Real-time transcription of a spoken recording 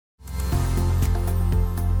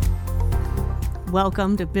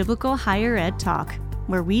Welcome to Biblical Higher Ed Talk,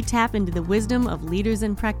 where we tap into the wisdom of leaders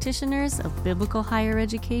and practitioners of biblical higher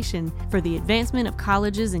education for the advancement of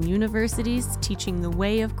colleges and universities teaching the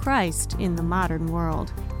way of Christ in the modern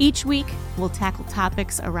world. Each week, we'll tackle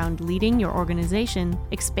topics around leading your organization,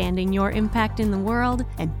 expanding your impact in the world,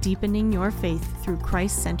 and deepening your faith through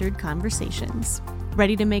Christ-centered conversations.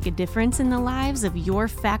 Ready to make a difference in the lives of your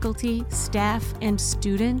faculty, staff, and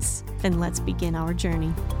students? Then let's begin our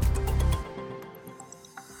journey.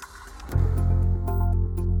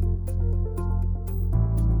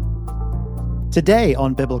 Today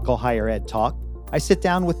on Biblical Higher Ed Talk, I sit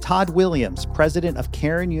down with Todd Williams, president of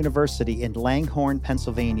Cairn University in Langhorne,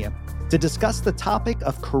 Pennsylvania, to discuss the topic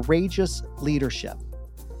of courageous leadership.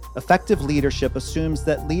 Effective leadership assumes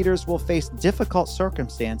that leaders will face difficult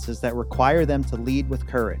circumstances that require them to lead with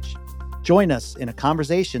courage. Join us in a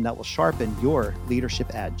conversation that will sharpen your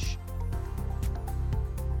leadership edge.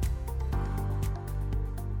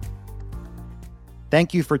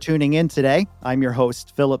 Thank you for tuning in today. I'm your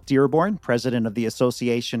host, Philip Dearborn, president of the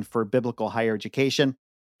Association for Biblical Higher Education,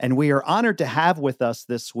 and we are honored to have with us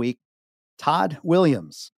this week Todd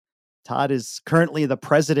Williams. Todd is currently the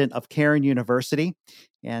president of Cairn University,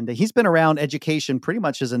 and he's been around education pretty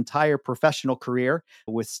much his entire professional career,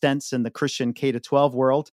 with stints in the Christian K-12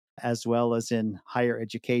 world, as well as in higher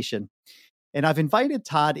education. And I've invited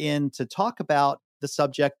Todd in to talk about the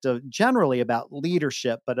subject of generally about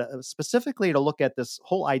leadership, but specifically to look at this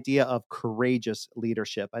whole idea of courageous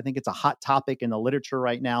leadership. I think it's a hot topic in the literature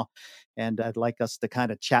right now, and I'd like us to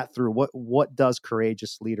kind of chat through what does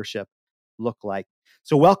courageous leadership look like.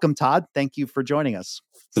 So welcome, Todd. Thank you for joining us.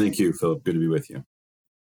 Thank you, Philip. Good to be with you.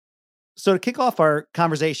 So to kick off our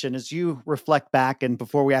conversation, as you reflect back, and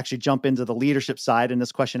before we actually jump into the leadership side, and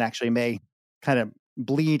this question actually may kind of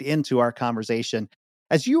bleed into our conversation,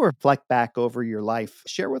 as you reflect back over your life,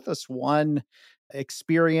 share with us one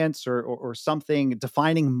experience or something,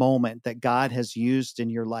 defining moment that God has used in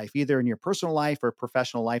your life, either in your personal life or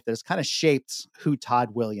professional life, that has kind of shaped who Todd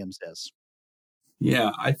Williams is.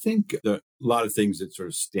 Yeah, I think a lot of things that sort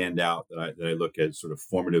of stand out that I look at as sort of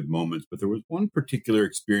formative moments, but there was one particular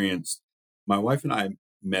experience. My wife and I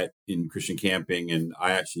met in Christian camping, and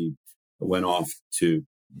I actually went off to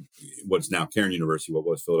what's now Cairn University, what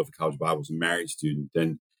was Philadelphia College Bible. I was a married student.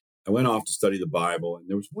 And I went off to study the Bible. And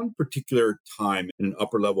there was one particular time in an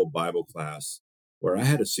upper level Bible class where I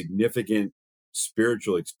had a significant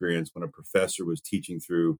spiritual experience when a professor was teaching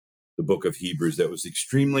through the book of Hebrews that was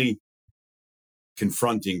extremely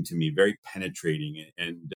confronting to me, very penetrating,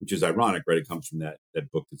 and which is ironic, right? It comes from that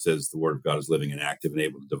book that says the word of God is living and active and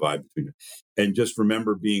able to divide between it. And just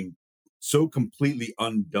remember being so completely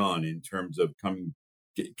undone in terms of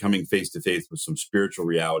coming face to face with some spiritual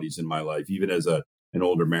realities in my life, even as an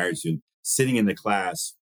older married student, sitting in the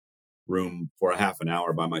class room for a half an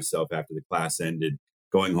hour by myself after the class ended,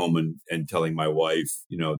 going home and telling my wife,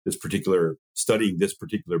 studying this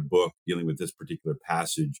particular book, dealing with this particular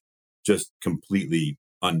passage, just completely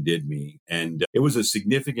undid me. And it was a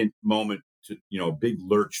significant moment to, a big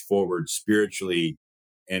lurch forward spiritually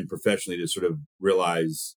and professionally to sort of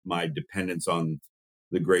realize my dependence on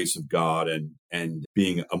the grace of God and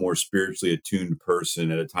being a more spiritually attuned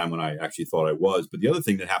person at a time when I actually thought I was. But the other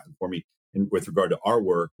thing that happened for me with regard to our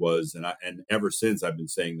work was, and ever since I've been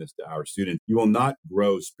saying this to our students, you will not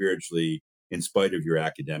grow spiritually in spite of your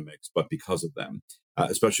academics, but because of them,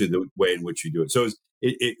 especially the way in which you do it. So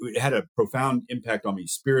it had a profound impact on me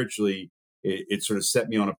spiritually. It sort of set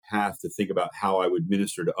me on a path to think about how I would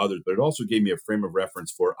minister to others, but it also gave me a frame of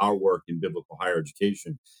reference for our work in biblical higher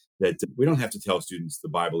education, that we don't have to tell students the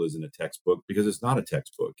Bible isn't a textbook, because it's not a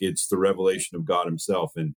textbook. It's the revelation of God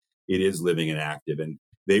himself, and it is living and active, and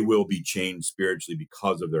they will be changed spiritually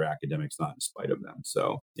because of their academics, not in spite of them.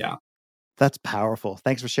 So, yeah. That's powerful.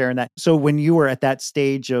 Thanks for sharing that. So when you were at that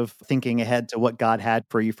stage of thinking ahead to what God had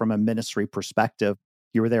for you from a ministry perspective,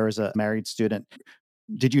 you were there as a married student.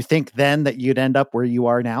 Did you think then that you'd end up where you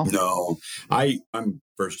are now? No, I'm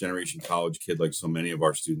first generation college kid, like so many of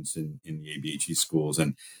our students in the ABHE schools,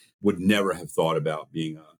 and would never have thought about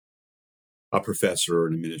being a professor or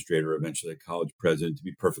an administrator, eventually a college president. To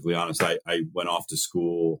be perfectly honest, I went off to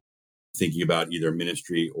school thinking about either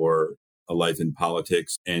ministry or a life in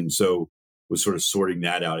politics. And so was sort of sorting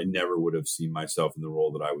that out. I never would have seen myself in the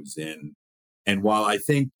role that I was in. And while I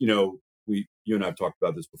think, you and I have talked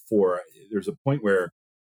about this before, there's a point where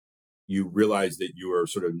you realize that you are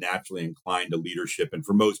sort of naturally inclined to leadership. And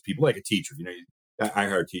for most people, like a teacher, I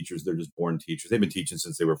hire teachers, they're just born teachers. They've been teaching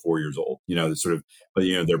since they were 4 years old,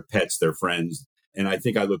 their pets, their friends. And I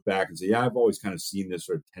think I look back and say, yeah, I've always kind of seen this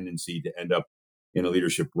sort of tendency to end up in a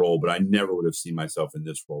leadership role, but I never would have seen myself in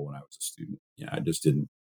this role when I was a student. Yeah, I just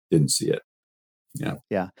didn't see it. Yeah.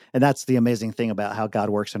 Yeah. And that's the amazing thing about how God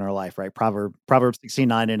works in our life, right? Proverbs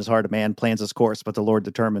 16:9, in his heart, a man plans his course, but the Lord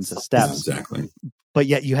determines his Yeah, steps. exactly. But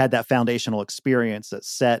yet you had that foundational experience that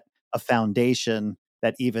set a foundation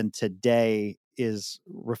that even today is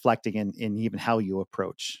reflecting in even how you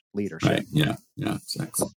approach leadership. Right. Yeah. Yeah,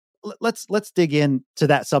 exactly. Let's dig into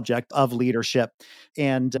that subject of leadership,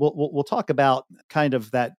 and we'll talk about kind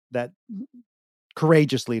of that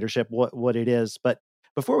courageous leadership, what it is. But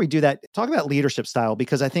before we do that, talk about leadership style,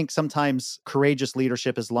 because I think sometimes courageous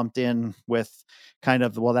leadership is lumped in with kind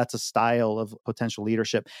of, well, that's a style of potential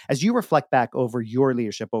leadership. As you reflect back over your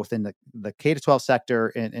leadership, both in the K-12 sector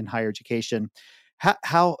and in higher education,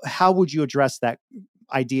 how would you address that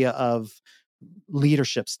idea of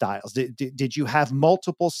leadership styles? Did you have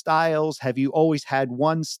multiple styles? Have you always had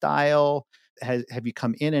one style? Have you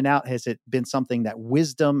come in and out? Has it been something that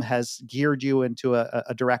wisdom has geared you into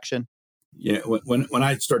a direction? Yeah, when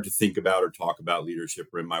I start to think about or talk about leadership,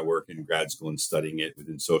 or in my work in grad school and studying it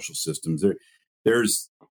within social systems, there's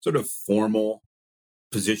sort of formal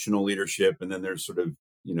positional leadership, and then there's sort of,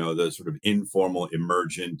 the sort of informal,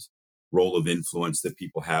 emergent role of influence that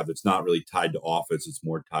people have. That's not really tied to office; it's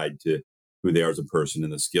more tied to who they are as a person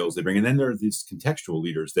and the skills they bring. And then there are these contextual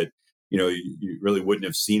leaders that you really wouldn't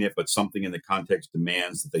have seen it, but something in the context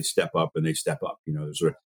demands that they step up, and they step up. There's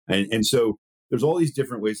sort of and so there's all these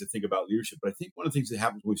different ways to think about leadership. But I think one of the things that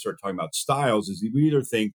happens when we start talking about styles is we either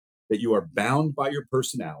think that you are bound by your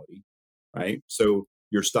personality, right? So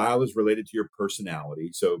your style is related to your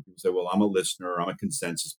personality. So people say, well, I'm a listener, I'm a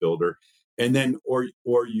consensus builder. And then, or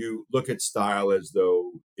you look at style as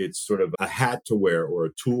though it's sort of a hat to wear or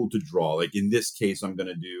a tool to draw. Like in this case, I'm going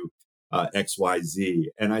to do X, Y, Z.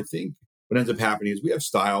 And I think what ends up happening is we have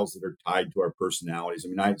styles that are tied to our personalities. I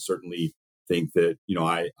mean, I certainly think that,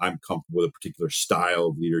 I'm comfortable with a particular style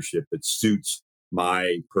of leadership that suits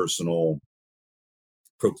my personal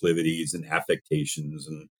proclivities and affectations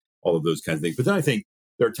and all of those kinds of things. But then I think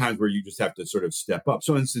there are times where you just have to sort of step up.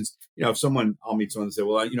 So, for instance, if I'll meet someone and say,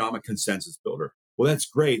 well, I'm a consensus builder. Well, that's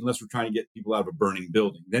great, unless we're trying to get people out of a burning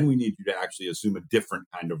building. Then we need you to actually assume a different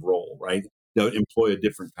kind of role, right? Employ a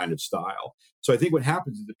different kind of style. So I think what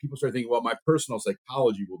happens is that people start thinking, well, my personal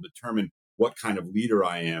psychology will determine what kind of leader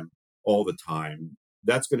I am all the time.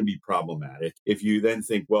 That's going to be problematic. If you then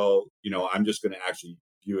think, well, I'm just going to actually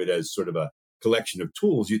view it as sort of a collection of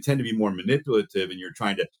tools, you tend to be more manipulative, and you're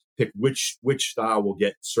trying to pick which style will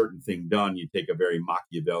get certain thing done. You take a very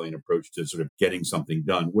Machiavellian approach to sort of getting something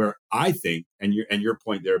done. Where I think, and your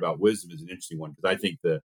point there about wisdom is an interesting one, because I think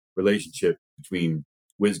the relationship between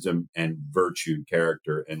wisdom and virtue,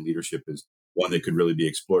 character, and leadership is one that could really be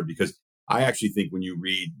explored. Because I actually think when you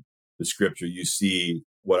read the scripture, you see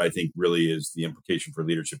what I think really is the implication for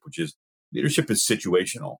leadership, which is leadership is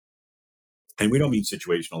situational. And we don't mean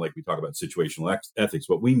situational like we talk about situational ethics.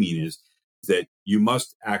 What we mean is that you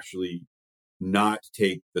must actually not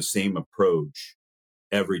take the same approach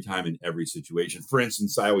every time in every situation. For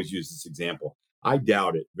instance, I always use this example. I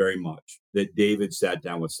doubt it very much that David sat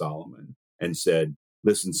down with Solomon and said,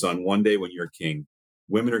 listen, son, one day when you're king,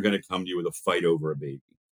 women are going to come to you with a fight over a baby.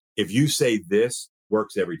 If you say this,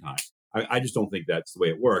 works every time. I just don't think that's the way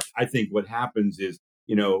it works. I think what happens is,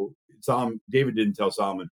 David didn't tell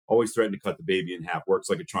Solomon, always threaten to cut the baby in half. Works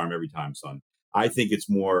like a charm every time, son. I think it's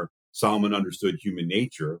more Solomon understood human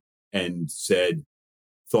nature and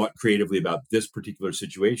thought creatively about this particular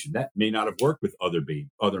situation. That may not have worked with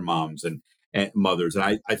other moms and mothers.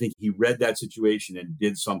 And I think he read that situation and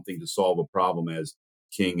did something to solve a problem as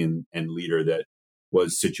king and leader that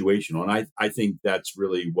was situational. And I think that's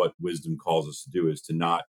really what wisdom calls us to do, is to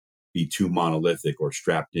not be too monolithic or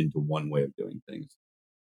strapped into one way of doing things.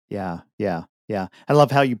 Yeah. I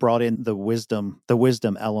love how you brought in the wisdom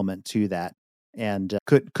element to that, and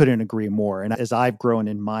couldn't agree more. And as I've grown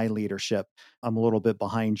in my leadership, I'm a little bit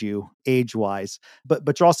behind you age wise, but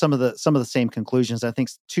draw some of the same conclusions. I think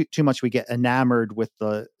too much we get enamored with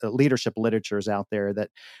the leadership literatures out there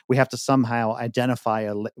that we have to somehow identify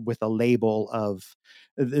with a label of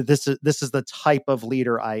this is the type of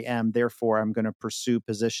leader I am. Therefore, I'm going to pursue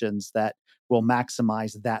positions that will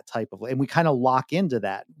maximize that type of, and we kind of lock into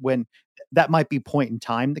that when that might be point in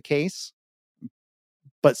time the case,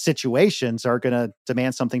 but situations are going to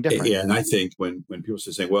demand something different. Yeah, and I think when people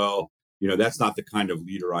start saying, well, that's not the kind of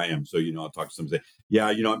leader I am. So, I'll talk to someone and say, yeah,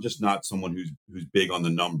 I'm just not someone who's big on the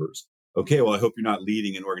numbers. Okay, well, I hope you're not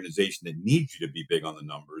leading an organization that needs you to be big on the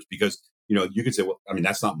numbers, because, you could say, well, I mean,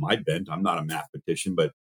 that's not my bent. I'm not a mathematician,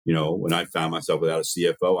 but, when I found myself without a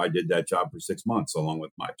CFO, I did that job for 6 months along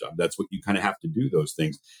with my job. That's what you kind of have to do, those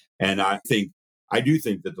things. And I think I do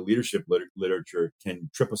think that the leadership literature can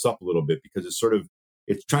trip us up a little bit because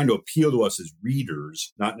it's trying to appeal to us as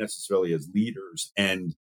readers, not necessarily as leaders.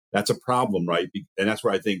 And that's a problem, right? And that's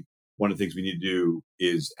where I think one of the things we need to do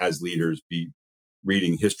is, as leaders, be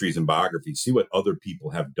reading histories and biographies, see what other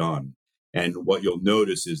people have done. And what you'll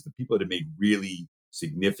notice is the people that have made really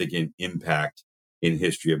significant impact in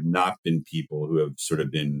history have not been people who have sort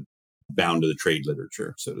of been bound to the trade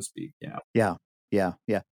literature, so to speak. Yeah. Yeah. Yeah.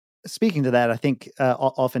 Yeah. Speaking to that, I think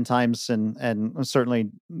oftentimes, and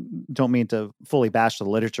certainly don't mean to fully bash the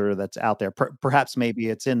literature that's out there. Perhaps maybe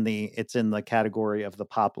it's in the category of the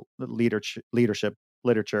pop leadership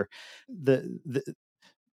literature. The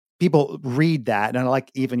people read that, and I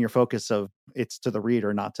like even your focus of it's to the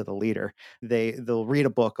reader, not to the leader. They'll read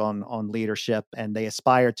a book on leadership and they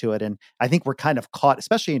aspire to it. And I think we're kind of caught,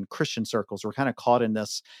 especially in Christian circles, we're kind of caught in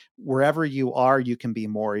this: wherever you are, you can be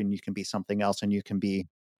more, and you can be something else, and you can be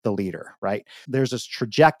the leader, right? There's this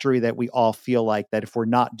trajectory that we all feel like that if we're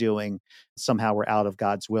not doing, somehow we're out of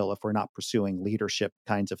God's will, if we're not pursuing leadership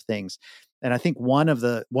kinds of things. And I think one of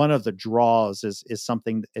the draws is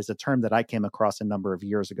a term that I came across a number of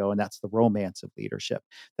years ago, and that's the romance of leadership.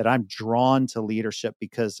 That I'm drawn to leadership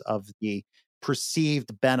because of the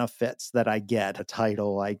perceived benefits that I get: a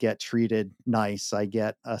title, I get treated nice, I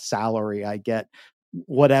get a salary, I get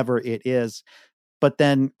whatever it is. But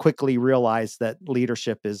then quickly realize that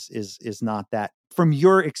leadership is not that. From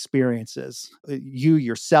your experiences, you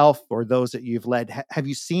yourself or those that you've led, have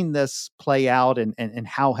you seen this play out, and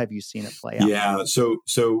how have you seen it play out? Yeah. So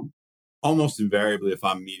almost invariably, if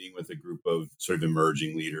I'm meeting with a group of sort of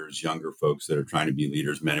emerging leaders, younger folks that are trying to be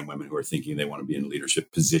leaders, men and women who are thinking they want to be in a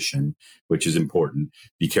leadership position, which is important.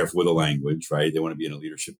 Be careful with the language, right? They want to be in a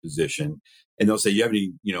leadership position, and they'll say, "You have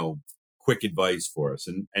any, quick advice for us?"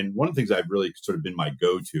 And one of the things I've really sort of been my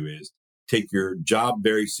go-to is take your job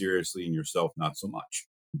very seriously and yourself not so much,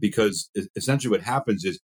 because essentially what happens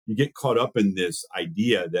is you get caught up in this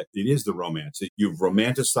idea that it is the romance. You've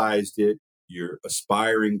romanticized it. You're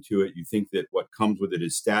aspiring to it. You think that what comes with it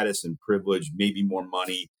is status and privilege, maybe more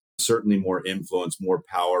money, certainly more influence, more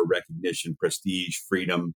power, recognition, prestige,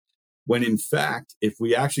 freedom. When in fact, if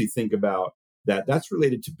we actually think about that, that's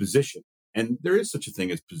related to position. And there is such a thing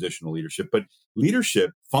as positional leadership, but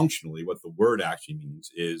leadership functionally, what the word actually means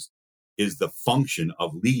is the function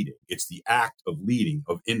of leading. It's the act of leading,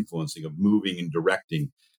 of influencing, of moving and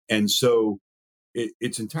directing. And so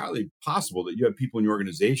it's entirely possible that you have people in your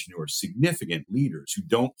organization who are significant leaders who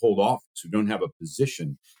don't hold office, who don't have a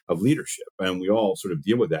position of leadership. And we all sort of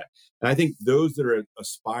deal with that. And I think those that are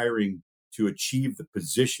aspiring to achieve the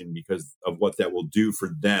position because of what that will do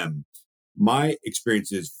for them, my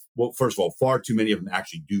experience is, well, first of all, far too many of them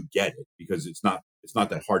actually do get it, because it's not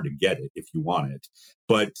that hard to get it if you want it.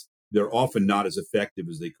 But they're often not as effective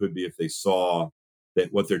as they could be if they saw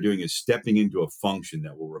that what they're doing is stepping into a function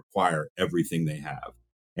that will require everything they have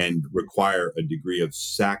and require a degree of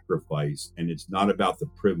sacrifice. And it's not about the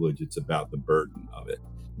privilege, it's about the burden of it,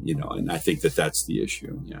 and I think that that's the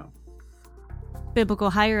issue. Biblical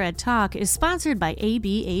Higher Ed Talk is sponsored by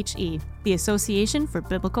ABHE, the Association for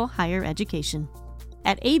Biblical Higher Education.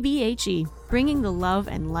 At ABHE, bringing the love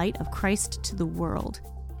and light of Christ to the world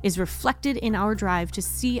is reflected in our drive to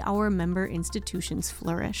see our member institutions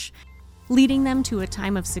flourish, leading them to a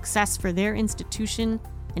time of success for their institution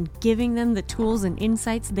and giving them the tools and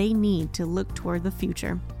insights they need to look toward the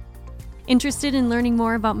future. Interested in learning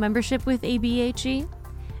more about membership with ABHE?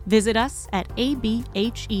 Visit us at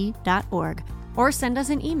abhe.org or send us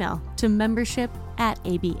an email to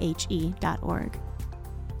membership@abhe.org.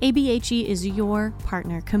 ABHE is your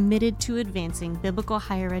partner committed to advancing biblical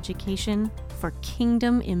higher education for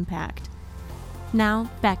kingdom impact. Now,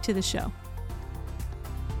 back to the show.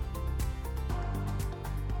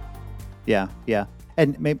 Yeah.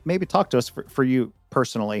 And maybe talk to us for you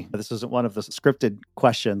personally. This isn't one of the scripted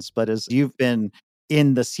questions, but as you've been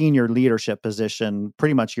in the senior leadership position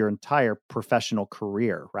pretty much your entire professional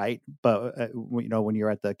career, right? But when you're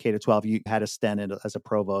at the K-12, you had a stint as a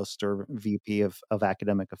provost or VP of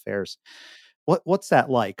academic affairs. What's that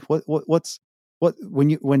like?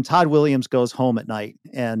 When Todd Williams goes home at night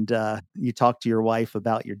and you talk to your wife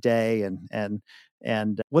about your day and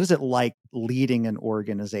what is it like leading an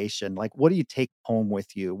organization? Like, what do you take home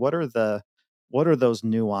with you? What are those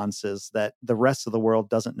nuances that the rest of the world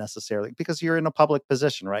doesn't necessarily, because you're in a public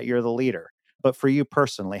position, right? You're the leader. But for you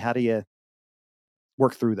personally, how do you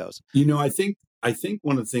work through those? I think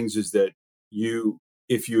one of the things is that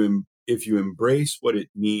if you embrace what it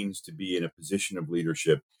means to be in a position of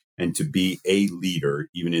leadership and to be a leader,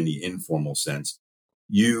 even in the informal sense,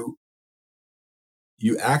 you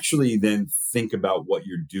actually then think about what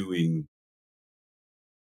you're doing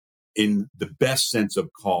in the best sense of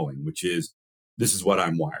calling, which is, this is what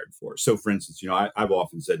I'm wired for. So for instance, I've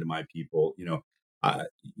often said to my people,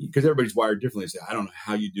 because everybody's wired differently, say, I don't know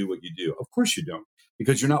how you do what you do. Of course you don't,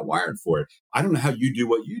 because you're not wired for it. I don't know how you do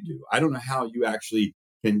what you do. I don't know how you actually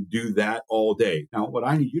can do that all day. Now, what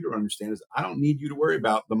I need you to understand is I don't need you to worry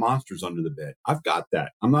about the monsters under the bed. I've got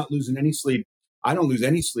that. I'm not losing any sleep. I don't lose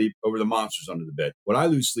any sleep over the monsters under the bed. What I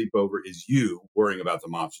lose sleep over is you worrying about the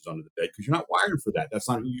monsters under the bed, because you're not wired for that. That's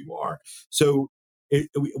not who you are. So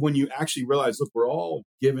when you actually realize, look, we're all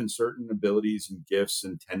given certain abilities and gifts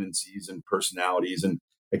and tendencies and personalities and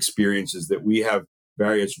experiences that we have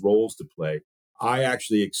various roles to play. I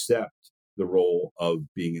actually accept the role of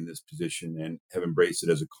being in this position and have embraced it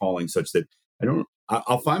as a calling, such that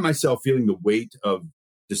I'll find myself feeling the weight of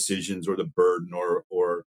decisions or the burden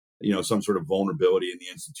or some sort of vulnerability in the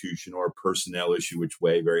institution or a personnel issue, which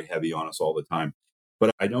weigh very heavy on us all the time.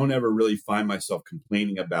 But I don't ever really find myself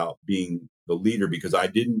complaining about being the leader, because I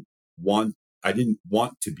didn't want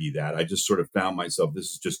to be that. I just sort of found myself, this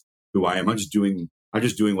is just who I am. I'm just doing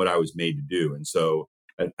what I was made to do. And so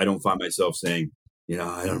I don't find myself saying,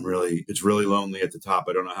 it's really lonely at the top.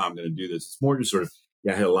 I don't know how I'm going to do this. It's more just sort of,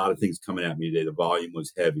 I had a lot of things coming at me today. The volume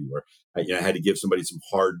was heavy, or I had to give somebody some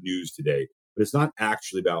hard news today. But it's not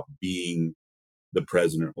actually about being the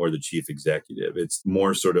president or the chief executive. It's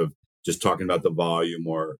more sort of just talking about the volume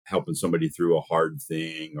or helping somebody through a hard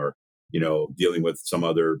thing, or, dealing with some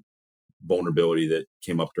other vulnerability that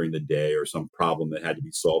came up during the day, or some problem that had to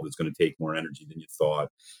be solved that's going to take more energy than you thought,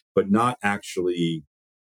 but not actually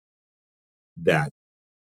that.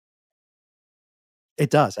 It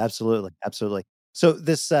does. Absolutely. Absolutely. So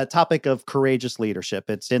this topic of courageous leadership,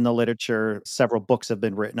 it's in the literature. Several books have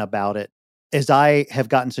been written about it. As I have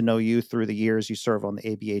gotten to know you through the years, you serve on the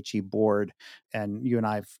ABHE board, and you and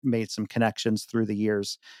I have made some connections through the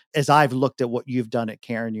years. As I've looked at what you've done at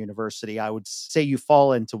Cairn University, I would say you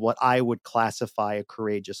fall into what I would classify a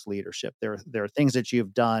courageous leadership. There are things that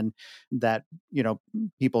you've done that,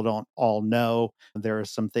 people don't all know. There are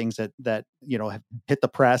some things that have hit the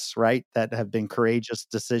press, right? That have been courageous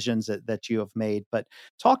decisions that you have made. But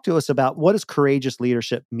talk to us about, what does courageous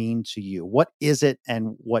leadership mean to you? What is it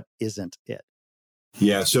and what isn't it?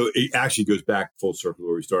 Yeah, so it actually goes back full circle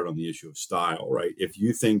where we started on the issue of style, right? If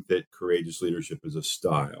you think that courageous leadership is a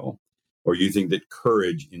style, or you think that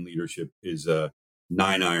courage in leadership is a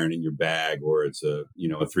 9-iron in your bag, or it's a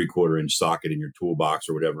 3/4 inch socket in your toolbox,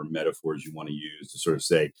 or whatever metaphors you want to use to sort of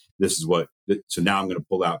say, this is what, so now I'm going to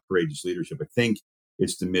pull out courageous leadership, I think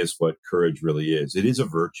it's to miss what courage really is. It is a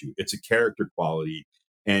virtue. It's a character quality.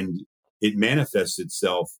 And it manifests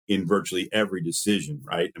itself in virtually every decision,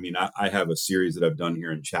 right? I mean, I have a series that I've done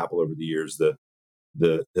here in chapel over the years,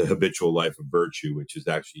 the habitual life of virtue, which is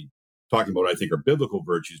actually talking about what I think are biblical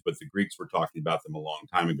virtues, but the Greeks were talking about them a long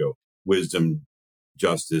time ago: wisdom,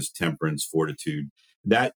 justice, temperance, fortitude.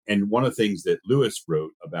 That, and one of the things that Lewis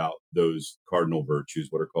wrote about those cardinal virtues,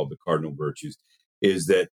 what are called the cardinal virtues, is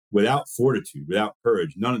that without fortitude, without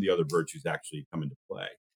courage, none of the other virtues actually come into play.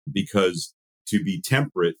 Because to be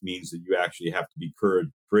temperate means that you actually have to be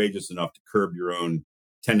courageous enough to curb your own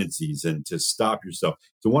tendencies and to stop yourself.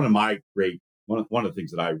 So one of the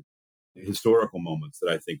things that historical moments that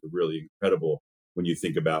I think are really incredible when you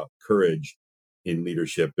think about courage in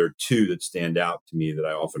leadership, there are two that stand out to me that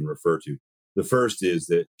I often refer to. The first is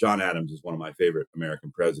that John Adams is one of my favorite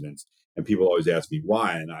American presidents, and people always ask me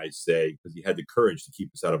why, and I say, because he had the courage to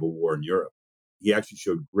keep us out of a war in Europe. He actually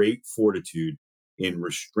showed great fortitude in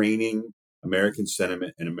restraining American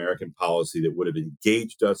sentiment and American policy that would have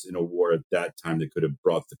engaged us in a war at that time that could have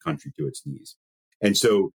brought the country to its knees. And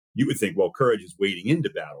so you would think, well, courage is wading into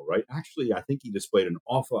battle, right? Actually, I think he displayed an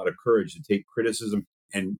awful lot of courage to take criticism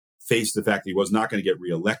and face the fact that he was not going to get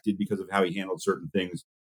reelected because of how he handled certain things,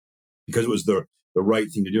 because it was the right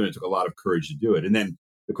thing to do. And it took a lot of courage to do it. And then,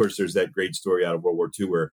 of course, there's that great story out of World War II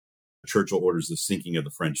where Churchill orders the sinking of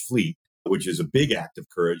the French fleet, which is a big act of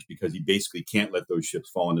courage, because he basically can't let those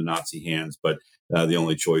ships fall into Nazi hands. But the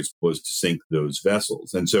only choice was to sink those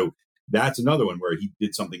vessels. And so that's another one where he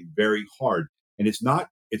did something very hard. And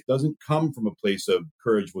it doesn't come from a place of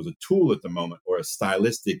courage was a tool at the moment or a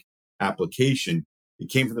stylistic application. It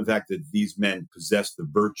came from the fact that these men possessed the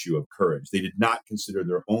virtue of courage. They did not consider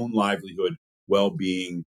their own livelihood,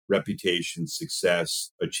 well-being, reputation,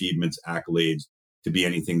 success, achievements, accolades to be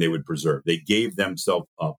anything they would preserve. They gave themselves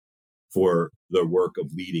up for the work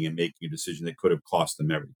of leading and making a decision that could have cost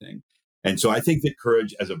them everything. And so I think that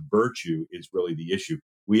courage as a virtue is really the issue.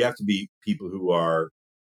 We have to be people who are,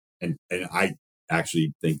 and I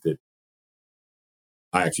actually think that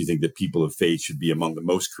people of faith should be among the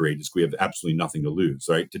most courageous. We have absolutely nothing to lose,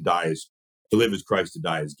 right? To die is To live as Christ, to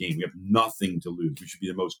die as gain. We have nothing to lose. We should be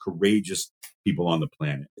the most courageous people on the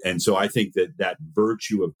planet. And so I think that that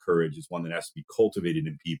virtue of courage is one that has to be cultivated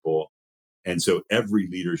in people. And so every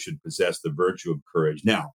leader should possess the virtue of courage.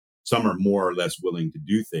 Now, some are more or less willing to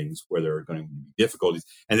do things where there are going to be difficulties,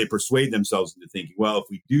 and they persuade themselves into thinking, well, if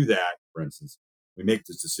we do that, for instance, we make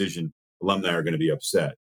this decision, alumni are going to be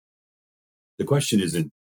upset. The question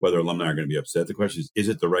isn't whether alumni are going to be upset. The question is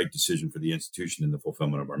it the right decision for the institution and the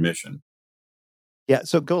fulfillment of our mission? Yeah,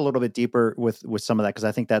 so go a little bit deeper with some of that, because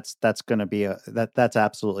I think that's going to be that's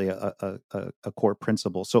absolutely a core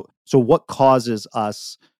principle. So what causes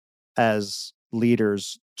us as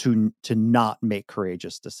leaders to not make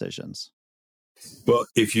courageous decisions? Well,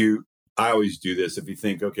 I always do this. If you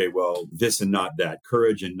think, okay, well, this and not that,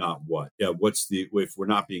 courage and not what? Yeah, if we're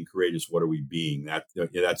not being courageous, what are we being?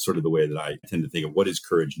 That's sort of the way that I tend to think of what is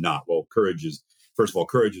courage not? Well, first of all,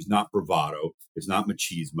 courage is not bravado. It's not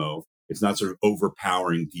machismo. It's not sort of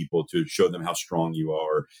overpowering people to show them how strong you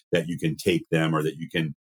are, that you can take them or that you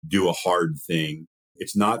can do a hard thing.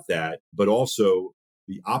 It's not that, but also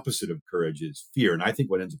the opposite of courage is fear. And I think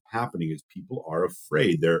what ends up happening is people are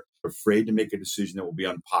afraid. They're afraid to make a decision that will be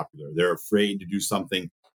unpopular. They're afraid to do something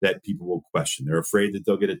that people will question. They're afraid that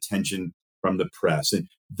they'll get attention from the press. And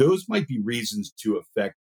those might be reasons to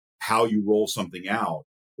affect how you roll something out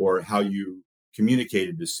or how you communicate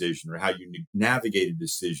a decision or how you navigate a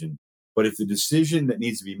decision. But if the decision that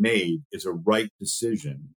needs to be made is a right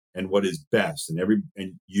decision and what is best,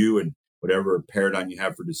 and you and whatever paradigm you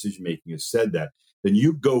have for decision making has said that, then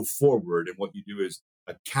you go forward, and what you do is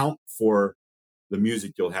account for the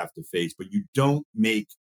music you'll have to face, but you don't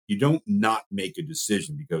not make a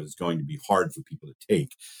decision because it's going to be hard for people to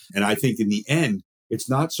take. And I think in the end, it's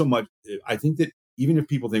not so much. I think that even if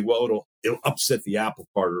people think, well, it'll upset the apple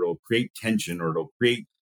cart, or it'll create tension, or it'll create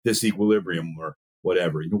disequilibrium, or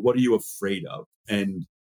whatever. What are you afraid of? And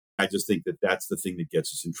I just think that that's the thing that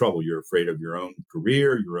gets us in trouble. You're afraid of your own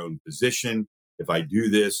career, your own position. If I do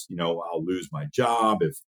this, I'll lose my job.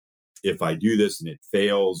 If I do this and it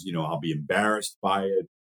fails, I'll be embarrassed by it.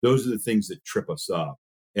 Those are the things that trip us up.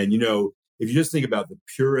 And, if you just think about the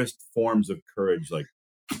purest forms of courage, like,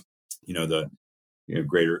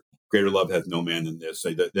 greater love hath no man than this,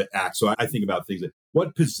 the act. So I think about things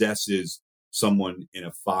what possesses someone in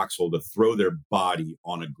a foxhole to throw their body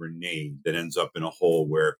on a grenade that ends up in a hole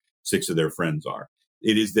where 6 of their friends are.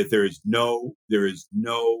 It is that there is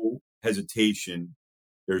no hesitation.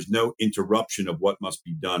 There's no interruption of what must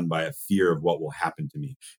be done by a fear of what will happen to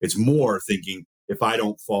me. It's more thinking, if I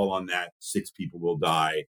don't fall on that, 6 people will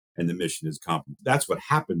die and the mission is compromised. That's what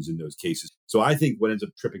happens in those cases. So I think what ends up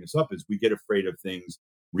tripping us up is we get afraid of things,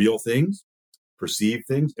 real things, perceived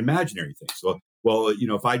things, imaginary things. So,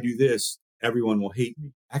 if I do this, everyone will hate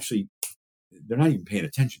me. Actually, they're not even paying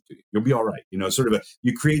attention to you. You'll be all right.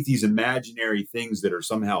 You create these imaginary things that are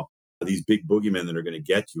somehow these big boogeymen that are going to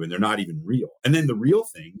get you, and they're not even real. And then the real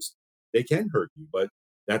things, they can hurt you, but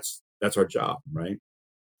that's our job, right?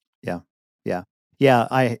 Yeah.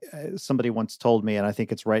 Somebody once told me, and I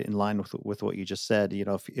think it's right in line with what you just said.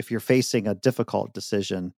 If you're facing a difficult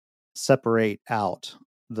decision, separate out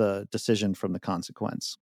the decision from the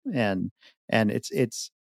consequence. And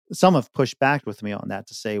it's some have pushed back with me on that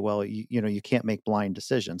to say, well, you can't make blind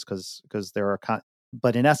decisions because there are.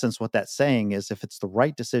 But in essence, what that's saying is, if it's the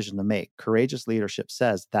right decision to make, courageous leadership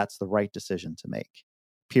says that's the right decision to make.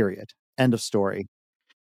 Period. End of story.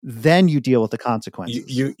 Then you deal with the consequences.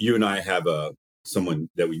 You and I have someone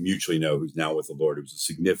that we mutually know who's now with the Lord, who's a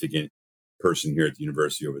significant person here at the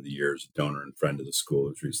university over the years, a donor and friend of the school,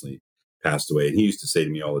 who's recently passed away. And he used to say to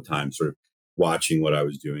me all the time, sort of watching what I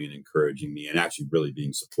was doing and encouraging me and actually really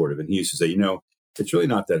being supportive. And he used to say, it's really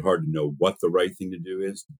not that hard to know what the right thing to do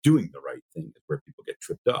is. Doing the right thing is where people get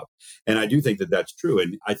tripped up. And I do think that that's true.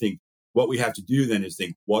 And I think what we have to do then is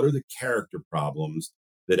think, what are the character problems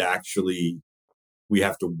that actually we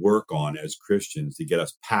have to work on as Christians to get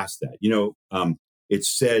us past that? It's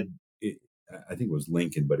said, I think it was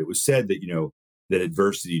Lincoln, but it was said that, that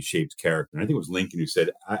adversity shapes character. And I think it was Lincoln who said,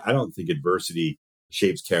 I don't think adversity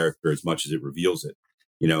shapes character as much as it reveals it.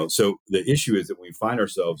 So the issue is that when we find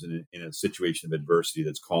ourselves in a situation of adversity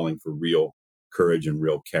that's calling for real courage and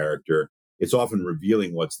real character, it's often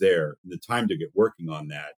revealing what's there. And the time to get working on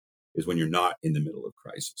that is when you're not in the middle of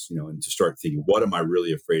crisis, and to start thinking, what am I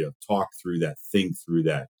really afraid of? Talk through that, think through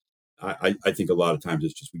that. I think a lot of times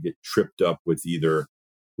it's just we get tripped up with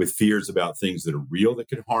fears about things that are real that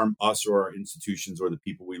could harm us or our institutions or the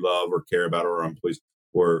people we love or care about or our employees,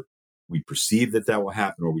 or we perceive that will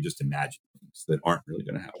happen, or we just imagine things that aren't really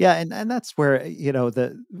going to happen. Yeah, and that's where,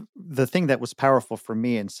 the thing that was powerful for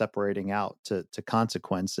me in separating out to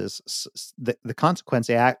consequences, the consequence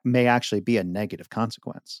may actually be a negative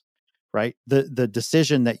consequence, right? The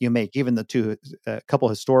decision that you make, even the couple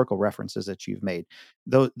historical references that you've made,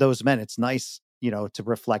 those men, it's nice, to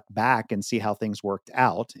reflect back and see how things worked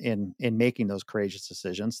out in making those courageous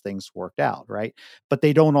decisions. Things worked out, right? But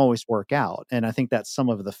they don't always work out. And I think that's some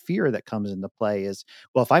of the fear that comes into play is,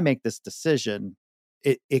 well, if I make this decision,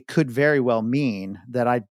 it could very well mean that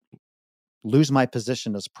I lose my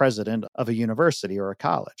position as president of a university or a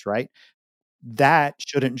college, right? That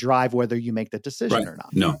shouldn't drive whether you make the decision or not.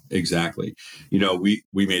 No, exactly. We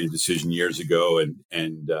made a decision years ago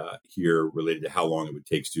and here related to how long it would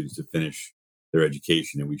take students to finish their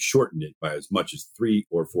education. And we shortened it by as much as 3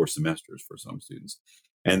 or 4 semesters for some students.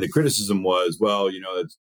 And the criticism was, well,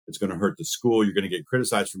 it's going to hurt the school. You're going to get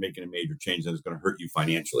criticized for making a major change, and it's going to hurt you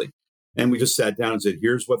financially. And we just sat down and said,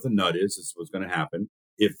 here's what the nut is. This is what's going to happen.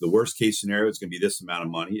 If the worst case scenario, it's going to be this amount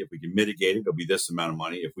of money. If we can mitigate it, it'll be this amount of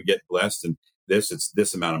money. If we get blessed and it's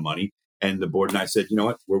this amount of money. And the board and I said, you know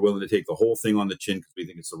what, we're willing to take the whole thing on the chin because we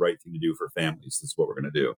think it's the right thing to do for families. That's what we're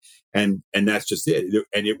going to do. And that's just it.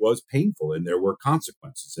 And it was painful, and there were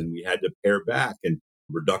consequences, and we had to pare back and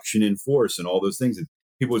reduction in force and all those things. And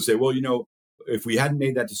people would say, well, if we hadn't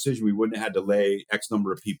made that decision, we wouldn't have had to lay X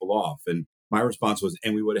number of people off. And my response was,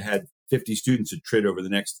 and we would have had 50 students at TRID over the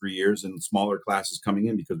next 3 years and smaller classes coming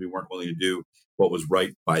in because we weren't willing to do what was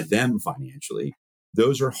right by them financially.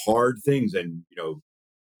 Those are hard things. And,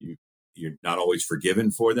 you're not always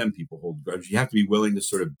forgiven for them. People hold grudges. You have to be willing to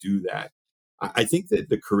sort of do that. I think that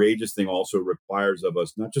the courageous thing also requires of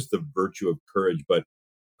us, not just the virtue of courage, but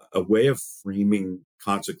a way of framing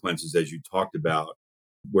consequences, as you talked about,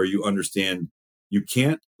 where you understand you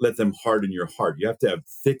can't let them harden your heart. You have to have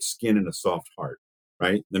thick skin and a soft heart,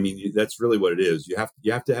 right? I mean, that's really what it is. You have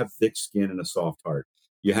to have thick skin and a soft heart.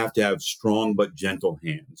 You have to have strong but gentle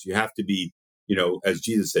hands. You have to be, as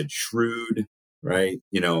Jesus said, shrewd, right?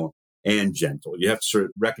 And gentle. You have to sort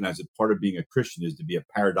of recognize that part of being a Christian is to be a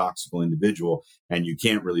paradoxical individual, and you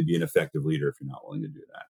can't really be an effective leader if you're not willing to do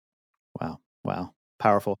that. Wow.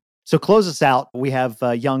 Powerful. So close us out. We have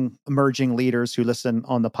young emerging leaders who listen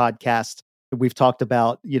on the podcast. We've talked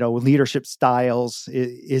about, leadership styles.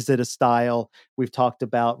 Is it a style? We've talked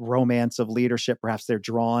about romance of leadership. Perhaps they're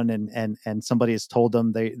drawn and somebody has told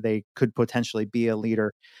them they could potentially be a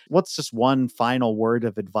leader. What's just one final word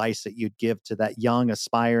of advice that you'd give to that young,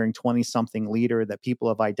 aspiring 20-something leader that people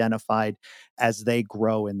have identified as they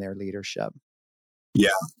grow in their leadership? Yeah,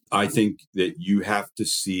 I think that you have to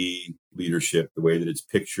see leadership the way that it's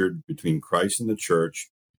pictured between Christ and the church,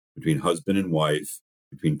 between husband and wife,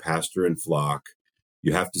 between pastor and flock.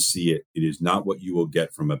 You have to see it. It is not what you will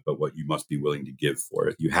get from it, but what you must be willing to give for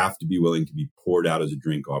it. You have to be willing to be poured out as a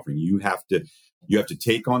drink offering. You have to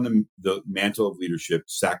take on the mantle of leadership,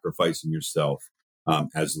 sacrificing yourself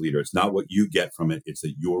as a leader. It's not what you get from it. It's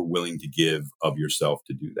that you're willing to give of yourself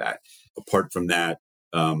to do that. Apart from that,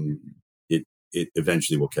 it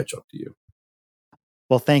eventually will catch up to you.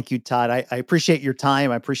 Well, thank you, Todd. I appreciate your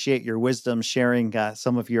time. I appreciate your wisdom, sharing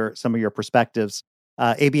some of your perspectives.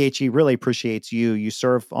 ABHE really appreciates you. You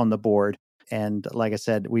serve on the board. And like I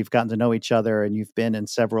said, we've gotten to know each other, and you've been in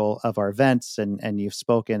several of our events and you've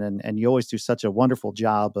spoken, and you always do such a wonderful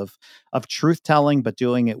job of truth telling, but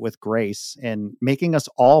doing it with grace and making us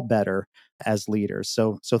all better as leaders.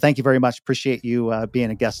 So thank you very much. Appreciate you being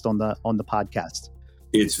a guest on the podcast.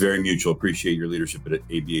 It's very mutual. Appreciate your leadership at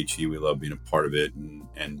ABHE. We love being a part of it.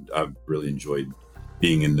 And I've really enjoyed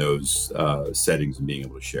being in those settings and being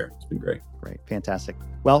able to share. It's been great. Great. Fantastic.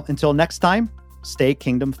 Well, until next time, stay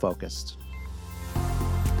kingdom focused.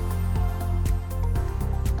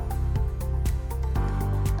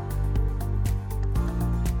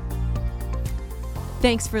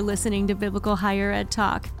 Thanks for listening to Biblical Higher Ed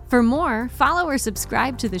Talk. For more, follow or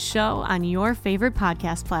subscribe to the show on your favorite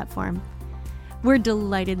podcast platform. We're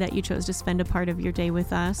delighted that you chose to spend a part of your day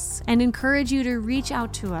with us and encourage you to reach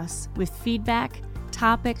out to us with feedback,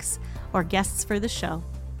 topics, or guests for the show.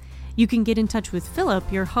 You can get in touch with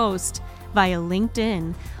Philip, your host, via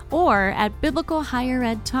LinkedIn or at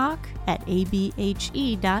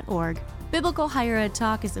biblicalhigheredtalk@abhe.org. Biblical Higher Ed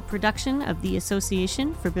Talk is a production of the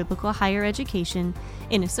Association for Biblical Higher Education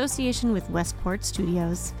in association with Westport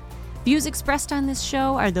Studios. Views expressed on this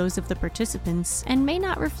show are those of the participants and may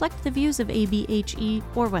not reflect the views of ABHE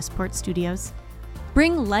or Westport Studios.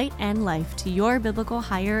 Bring light and life to your biblical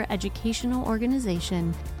higher educational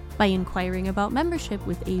organization by inquiring about membership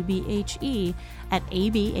with ABHE at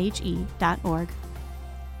abhe.org.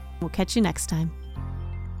 We'll catch you next time.